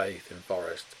more faith in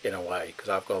Forest, in a way, because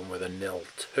I've gone with a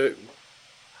 0-2.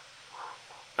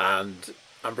 And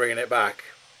I'm bringing it back.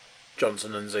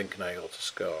 Johnson and Zincknagel to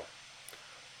score.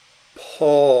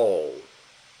 Paul.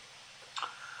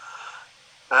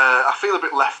 I feel a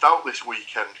bit left out this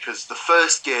weekend because the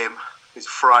first game is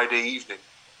Friday evening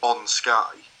on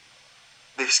Sky.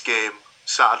 This game,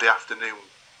 Saturday afternoon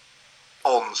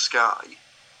on Sky.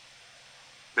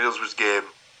 Middlesbrough's game,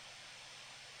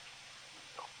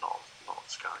 not on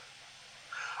Sky.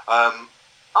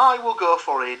 I will go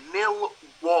for a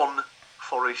 0-1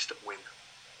 Forest win.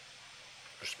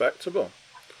 Respectable.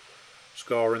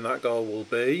 Scoring that goal will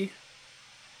be...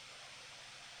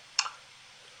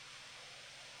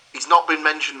 He's not been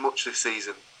mentioned much this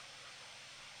season.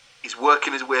 He's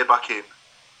working his way back in.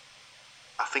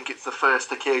 I think it's the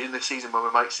first occasion this season when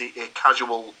we might see a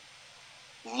casual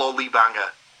lolly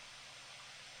banger.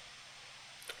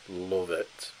 Love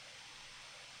it.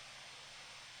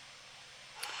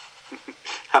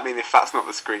 I mean, if that's not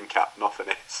the screen cap, nothing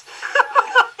is.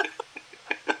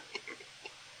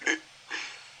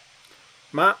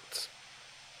 Matt.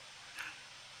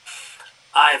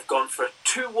 I have gone for a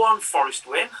 2-1 Forest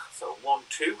win, so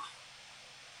 1-2.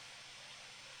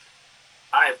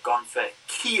 I have gone for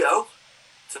Keogh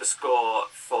to score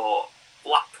for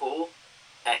Blackpool,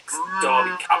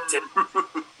 ex-Derby captain.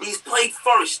 He's played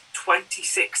Forest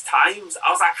 26 times.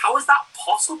 I was like, how is that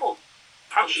possible?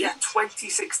 Apparently,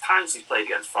 26 times he's played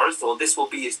against Forest. Well, this will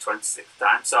be his 26th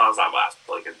time, so I was like, well, that's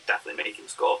probably going to definitely make him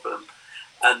score for them.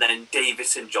 And then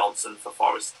Davis and Johnson for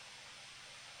Forest.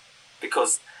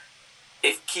 Because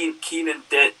if Keenan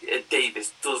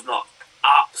Davis does not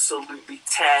absolutely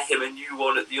tear him a new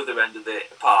one at the other end of the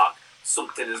park,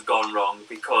 something has gone wrong,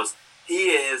 because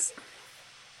he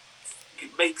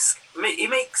makes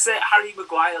Harry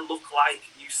Maguire look like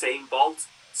Usain Bolt.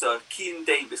 So if Keenan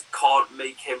Davis can't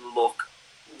make him look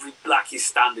like he's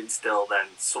standing still,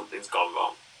 then something's gone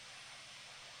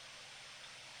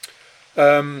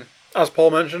wrong. As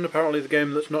Paul mentioned, apparently the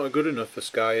game that's not good enough for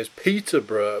Sky is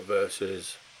Peterborough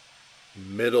versus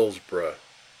Middlesbrough.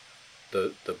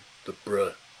 The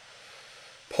bruh.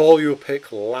 Paul, your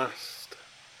pick last.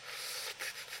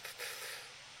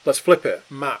 Let's flip it.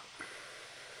 Matt.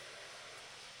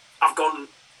 I've gone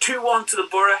 2-1 to the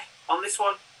Borough on this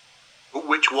one.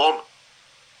 Which one?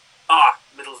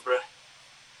 Middlesbrough.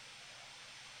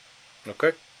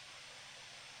 Okay.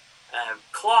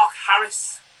 Clark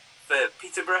Harris for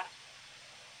Peterborough.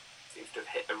 Seems to have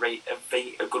hit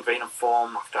a good vein of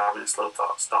form after having a slow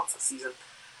start to the season.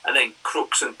 And then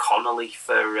Crooks and Connolly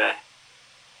for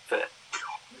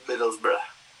Middlesbrough.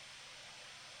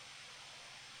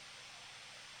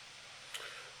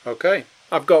 Okay.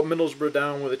 I've got Middlesbrough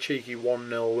down with a cheeky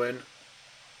 1-0 win.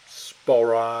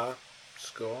 Sporar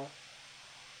score.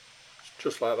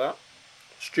 Just like that.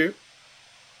 Stu?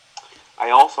 I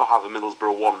also have a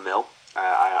Middlesbrough 1-0,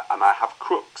 and I have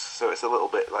Crooks, so it's a little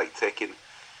bit like taking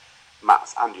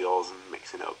Matt's and yours and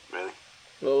mixing it up, really.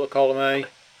 Little column A,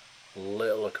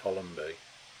 little column B.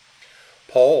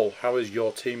 Paul, how is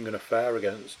your team going to fare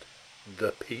against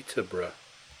the Peterborough?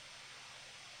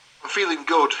 I'm feeling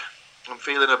good. I'm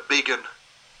feeling a big un.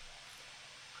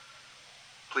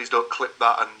 Please don't clip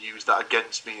that and use that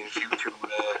against me in future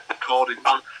recordings.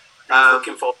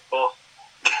 Looking for.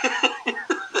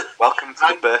 Welcome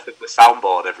to the birth of the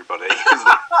soundboard, everybody.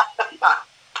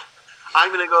 I'm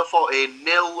going to go for a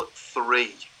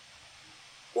 0-3.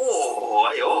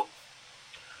 Oh, ayo.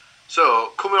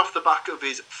 So, coming off the back of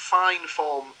his fine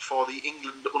form for the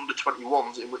England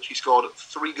under-21s, in which he scored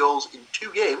 3 goals in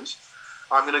 2 games,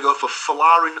 I'm going to go for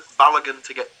Folarin Balogun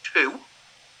to get 2,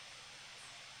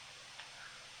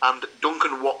 and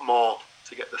Duncan Watmore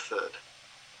to get the 3rd.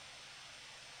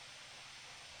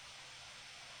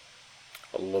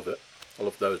 I love it. I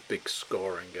love those big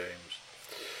scoring games.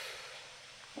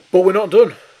 But we're not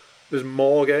done. There's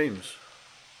more games.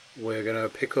 We're going to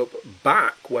pick up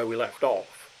back where we left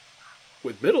off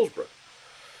with Middlesbrough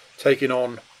taking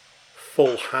on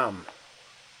Fulham.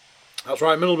 That's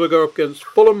right, Middlesbrough go up against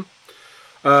Fulham.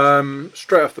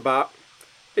 Straight off the bat,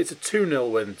 it's a 2-0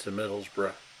 win to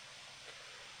Middlesbrough.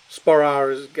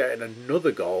 Sporar is getting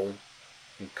another goal.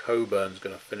 and Coburn's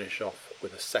going to finish off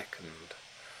with a second.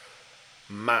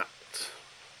 Matt.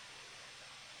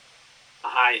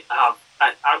 I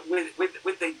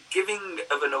with the giving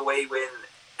of an away win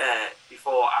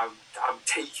before, I'm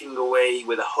taking away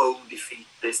with a home defeat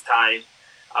this time.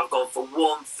 I've gone for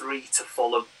 1-3 to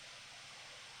Fulham.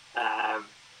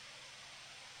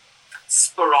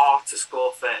 Sparrow to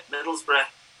score for Middlesbrough,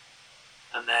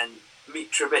 and then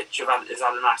Mitrovic has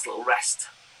had a nice little rest,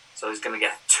 so he's going to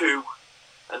get 2,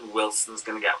 and Wilson's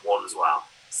going to get 1 as well.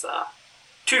 So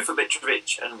 2 for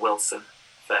Mitrovic and Wilson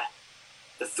for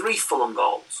the 3 Fulham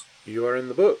goals. You are in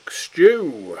the book.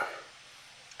 Stu.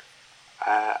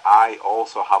 I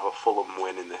also have a Fulham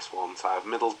win in this one. So I have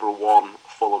Middlesbrough 1,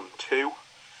 Fulham 2.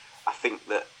 I think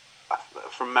that,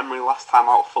 from memory, last time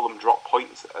out, Fulham dropped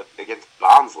points against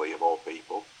Barnsley, of all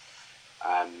people.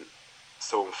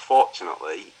 So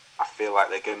unfortunately, I feel like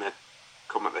they're going to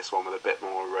come at this one with a bit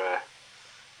more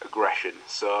aggression.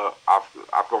 So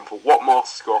I've gone for Watmore to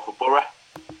score for Borough.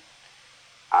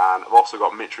 And I've also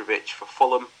got Mitrovic for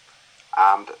Fulham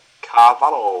and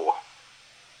Carvalho.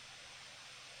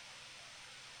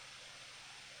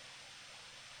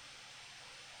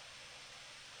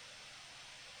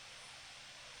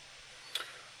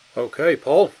 Okay,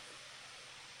 Paul.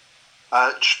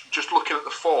 Just looking at the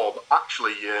form,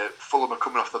 actually, Fulham are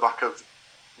coming off the back of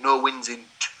no wins in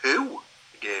 2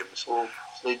 games. Oh.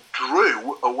 They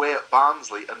drew away at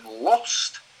Barnsley and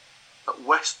lost at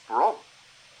West Brom.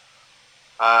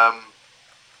 I'll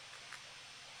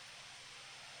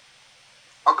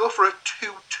go for a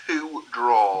 2-2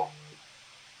 draw.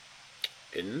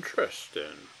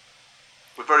 Interesting.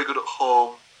 We're very good at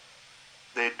home.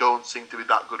 They don't seem to be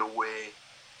that good away.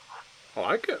 I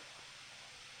like it.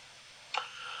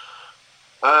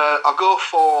 I'll go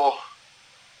for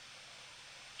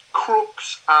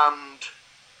Crooks and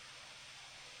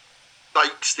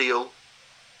Dijksteel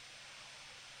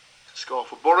to score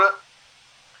for Borough.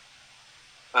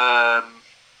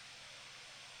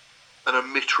 And a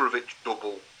Mitrovic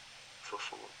double for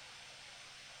Fulham.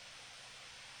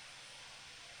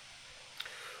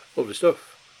 Lovely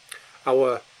stuff.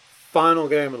 Our final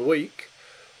game of the week,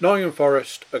 Nottingham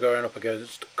Forest are going up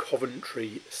against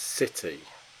Coventry City.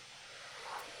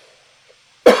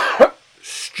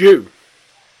 Stu.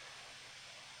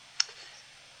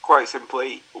 Quite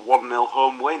simply, 1-0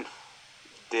 home win.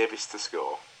 Davis to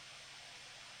score.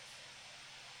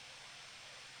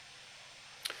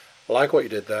 I like what you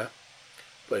did there,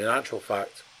 but in actual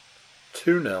fact,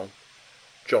 2-0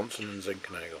 Johnson and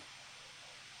Zinkenagel.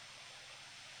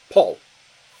 Paul.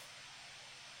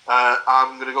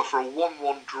 I'm going to go for a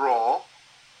 1-1 draw.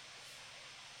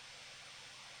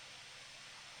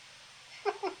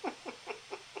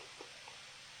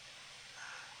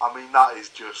 I mean, that is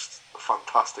just a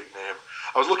fantastic name.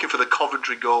 I was looking for the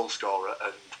Coventry goal scorer,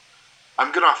 and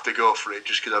I'm going to have to go for it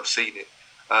just because I've seen it.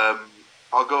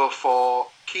 I'll go for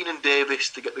Keenan Davis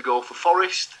to get the goal for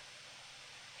Forest,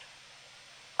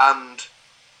 and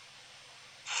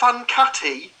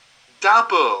Fankati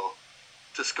Dabo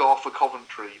to score for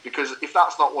Coventry, because if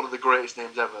that's not one of the greatest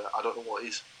names ever, I don't know what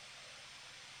is.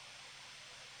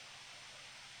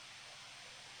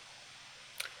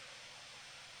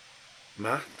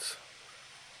 Matt.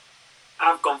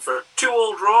 I've gone for a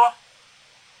 2-2 draw.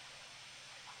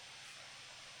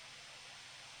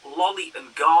 Lolly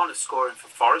and Garner scoring for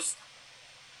Forest.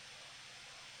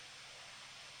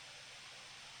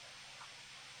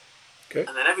 Okay.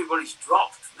 And then everybody's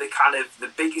dropped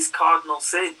the biggest cardinal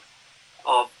sin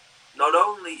of, not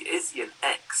only is he an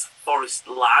ex-Forest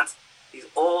lad, he's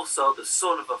also the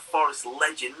son of a Forest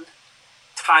legend,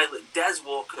 Des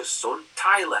Walker's son,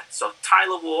 Tyler. So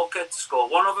Tyler Walker to score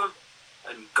one of them,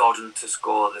 and Godden to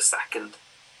score the second.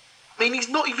 I mean, he's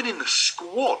not even in the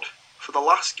squad for the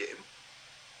last game.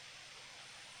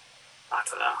 I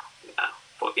don't know,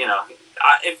 but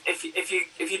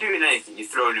if you're doing anything, you're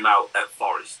throwing him out at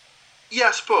Forest. Yeah,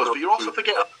 I suppose, but you're also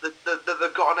forgetting that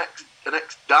they've got an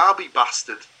ex-Derby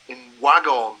bastard in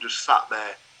Waghorn just sat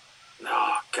there.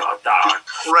 Oh God,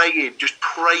 just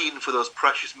praying for those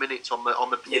precious minutes on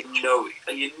the pitch. You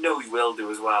know he will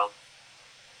do as well.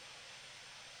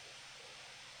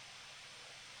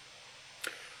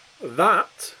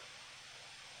 That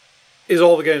is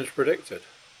all the games predicted.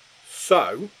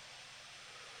 So,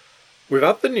 we've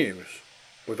had the news,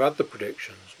 we've had the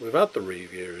predictions, we've had the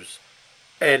reviews.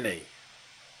 Any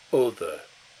other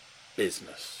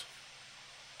business?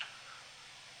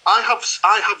 I have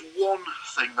one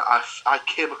thing that I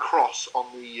came across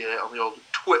on the old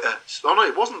Twitter. Oh no,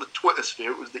 it wasn't the Twitter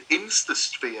sphere; it was the Insta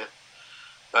sphere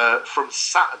from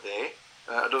Saturday.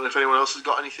 I don't know if anyone else has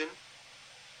got anything.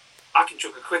 I can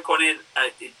chuck a quick one in.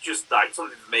 It just like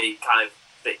something for me, kind of.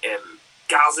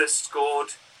 Gaza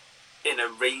scored in a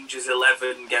Rangers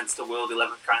 11 against the World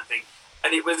 11 kind of thing,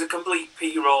 and it was a complete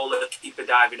P-roll, a keeper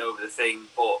diving over the thing.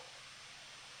 But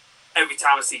every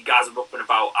time I see Gaza up and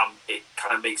about, it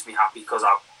kind of makes me happy because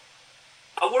I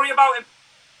worry about him.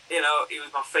 You know, he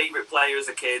was my favourite player as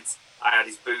a kid. I had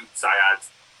his boots, I had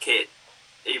kit.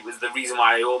 It was the reason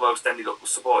why I almost ended up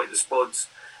supporting the Spuds.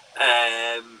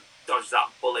 Dodged that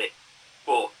bullet,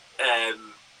 but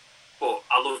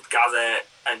I loved Gaza,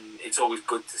 and it's always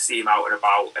good to see him out and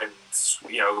about. And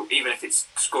you know, even if it's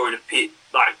scoring a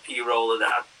P-roller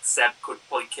that Seb could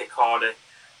probably kick harder,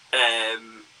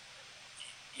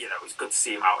 you know, it's good to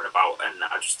see him out and about. And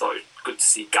I just thought it was good to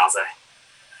see Gaza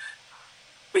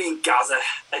being Gaza,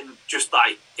 and just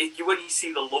like when you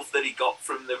see the love that he got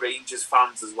from the Rangers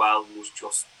fans as well,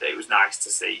 it was nice to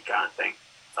see, kind of thing.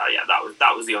 So yeah,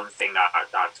 that was the only thing that I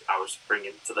was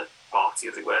bringing to the party,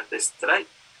 as it were, this today.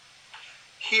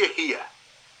 Here.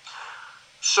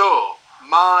 So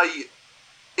my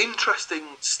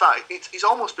interesting stat, it's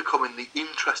almost becoming the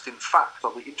interesting fact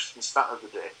or the interesting stat of the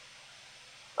day.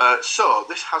 So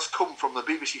this has come from the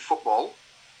BBC Football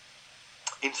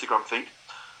Instagram feed.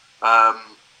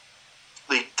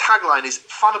 The tagline is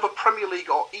 "Fan of a Premier League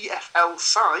or EFL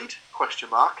side?" ?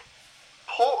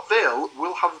 Port Vale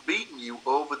will have beaten you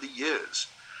over the years.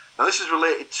 Now this is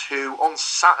related to, on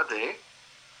Saturday,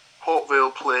 Port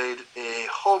Vale played a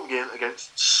home game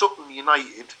against Sutton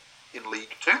United in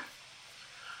League 2.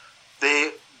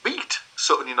 They beat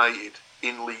Sutton United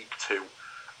in League 2,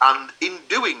 and in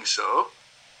doing so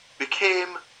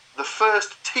became the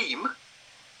first team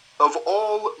of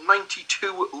all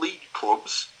 92 league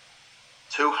clubs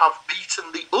to have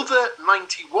beaten the other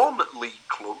 91 league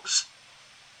clubs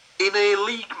in a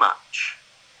league match.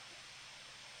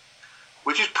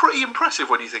 Which is pretty impressive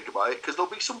when you think about it, because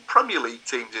there'll be some Premier League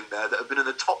teams in there that have been in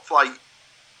the top flight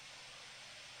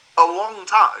a long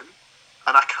time,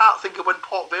 and I can't think of when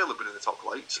Port Vale have been in the top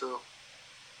flight, so...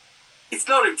 It's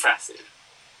not impressive.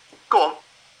 Go on.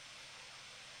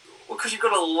 Well, because you've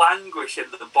got to languish in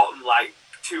the bottom,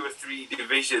 2 or 3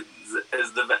 divisions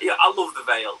as the... Yeah, I love the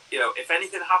Vale. You know, if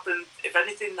anything happened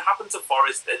to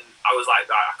Forest, then I was like,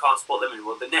 right, I can't support them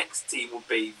anymore. The next team would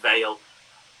be Vale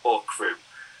or Crewe.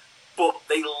 But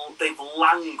they've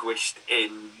languished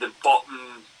in the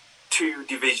bottom 2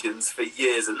 divisions for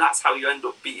years, and that's how you end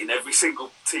up beating every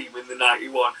single team in the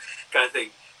 91 kind of thing.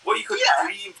 What you could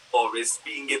dream for is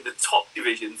being in the top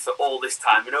division for all this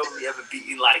time and only ever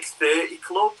beating 30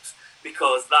 clubs,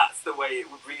 because that's the way it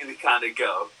would really kind of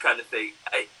go, kind of thing.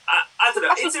 I don't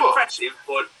know, it's impressive,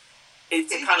 but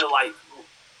it's kind of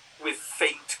with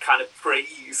faint kind of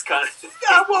praise kind of thing.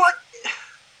 Yeah, well,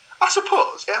 I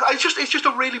suppose it's just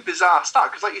a really bizarre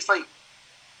stat, because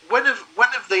when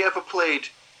have they ever played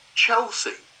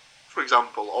Chelsea, for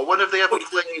example, or when have they ever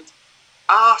played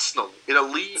Arsenal in a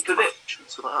league match?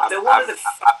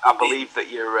 I believe that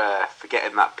you're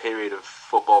forgetting that period of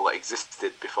football that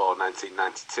existed before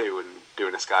 1992 and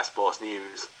doing a Sky Sports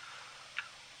News.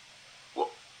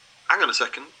 Well, hang on a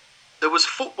second. There was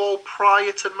football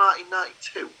prior to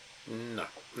 1992. No.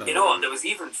 You know what? There was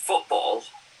even football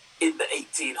in the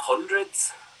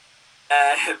 1800s,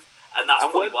 and that's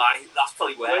probably why. That's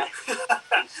probably where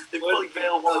they probably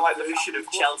built the version of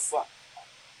Chelsea.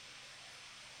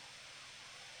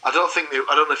 I don't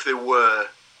know if they were.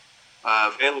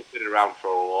 They've been around for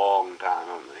a long time,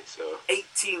 haven't they? So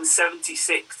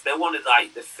 1876, they're one of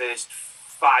the first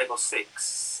 5 or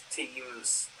 6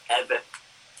 teams ever.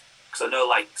 Because I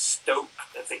know Stoke,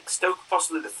 I think Stoke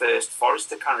possibly the first,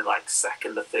 Forest are kind of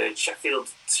second or third,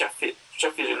 Sheffield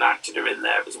United are in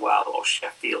there as well, or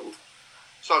Sheffield.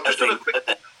 So I've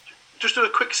just done a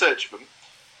quick search of them.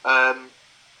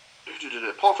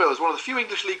 Port Vale is one of the few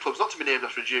English league clubs not to be named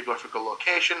after a geographical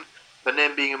location, the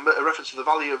name being a reference to the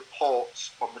Valley of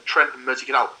Ports on the Trent and Mersey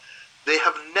Canal. They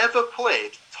have never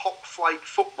played top-flight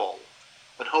football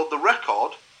and hold the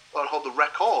records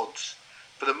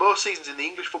for the most seasons in the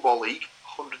English Football League,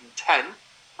 110,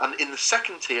 and in the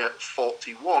second tier,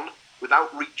 41,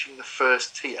 without reaching the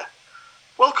first tier.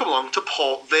 Welcome along to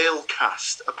Port Vale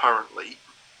cast, apparently.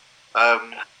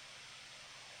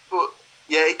 But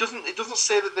yeah, it doesn't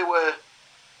say that they were.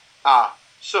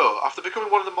 So after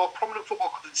becoming one of the more prominent football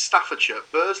clubs in Staffordshire,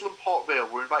 Burslem and Port Vale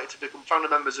were invited to become founder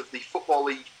members of the Football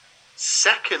League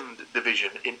Second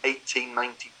Division in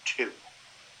 1892.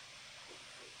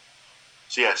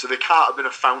 So they can't have been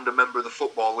a founder member of the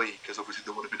Football League, because obviously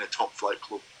they would have been a top flight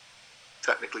club,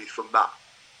 technically, from that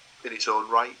in its own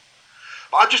right.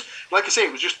 But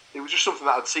it was just something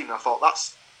that I'd seen, and I thought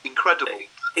incredible.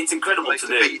 It's incredible to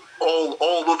do. Beat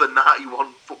all other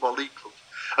 91 Football League clubs.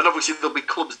 And obviously there'll be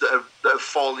clubs that have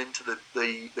fallen into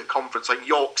the conference, like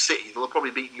York City. They'll have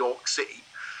probably beaten York City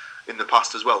in the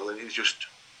past as well. And it was just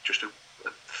a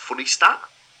funny stat,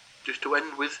 just to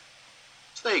end with.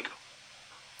 So there you go.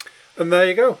 And there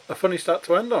you go, a funny stat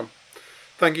to end on.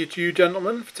 Thank you to you,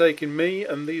 gentlemen, for taking me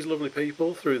and these lovely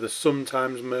people through the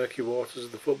sometimes murky waters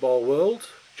of the football world.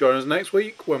 Join us next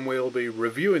week when we'll be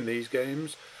reviewing these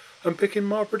games and picking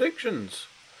more predictions.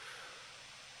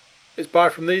 It's bye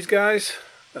from these guys,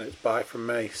 and it's bye from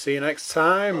me. See you next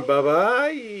time.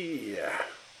 Bye-bye.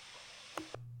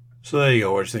 So there you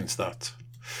go, what do you think's that?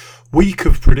 Week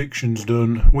of predictions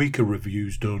done, week of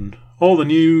reviews done, all the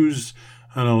news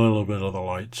and a little bit of the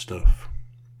light stuff.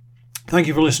 Thank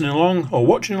you for listening along or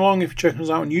watching along if you're checking us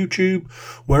out on YouTube.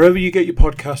 Wherever you get your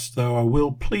podcasts, though, I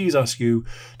will please ask you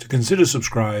to consider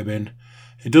subscribing.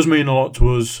 It does mean a lot to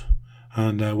us,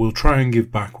 and we'll try and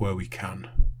give back where we can.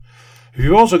 If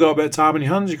you've also got a bit of time in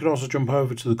your hands, you can also jump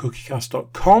over to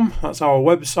thecookiecast.com. That's our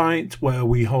website where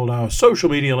we hold our social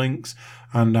media links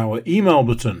and our email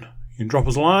button. You can drop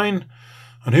us a line,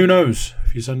 and who knows,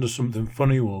 if you send us something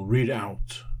funny, we'll read it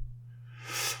out.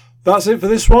 That's it for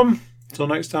this one. Until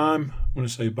next time, I'm going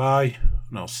to say bye,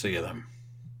 and I'll see you then.